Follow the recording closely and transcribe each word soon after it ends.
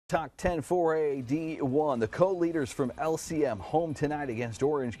Talk 10-4A D1. The co-leaders from LC-M home tonight against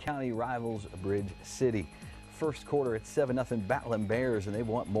Orange County rivals Bridge City. First quarter, it's 7-0 Battlin Bears, and they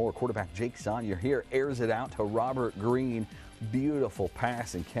want more. Quarterback Jake Sonnier here airs it out to Robert Green. Beautiful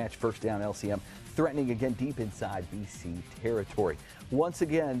pass and catch. First down LC-M, threatening again deep inside BC territory. Once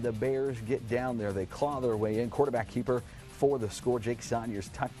again, the Bears get down there. They claw their way in. Quarterback keeper for the score. Jake Sonnier's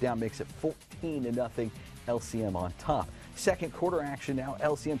touchdown makes it 14-0 LC-M on top. Second quarter action now.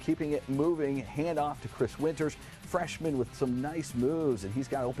 LC-M keeping it moving. Hand off to Chris Winters, freshman with some nice moves, and he's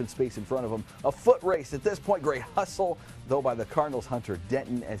got open space in front of him. A foot race at this point. Great hustle, though, by the Cardinals' Hunter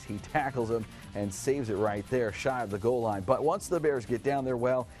Denton as he tackles him and saves it right there, shy of the goal line. But once the Bears get down there,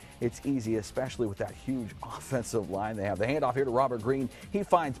 well, it's easy, especially with that huge offensive line they have. The handoff here to Robert Green. He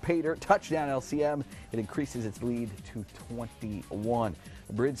finds Pater. Touchdown LC-M. It increases its lead to 21.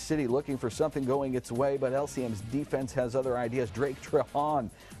 Bridge City looking for something going its way, but LC-M's defense has other ideas. Drake Trehan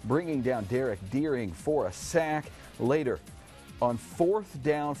bringing down Derek Deering for a sack. Later, on fourth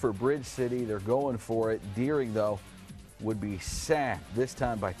down for Bridge City, they're going for it. Deering, though, would be sacked, this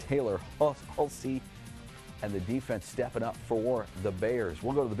time by Taylor Hulsey, and the defense stepping up for the Bears.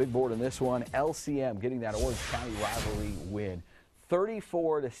 We'll go to the big board in this one. LC-M getting that Orange County rivalry win.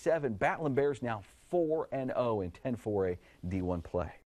 34-7. Battlin Bears now 4-0 in 10-4A D1 play.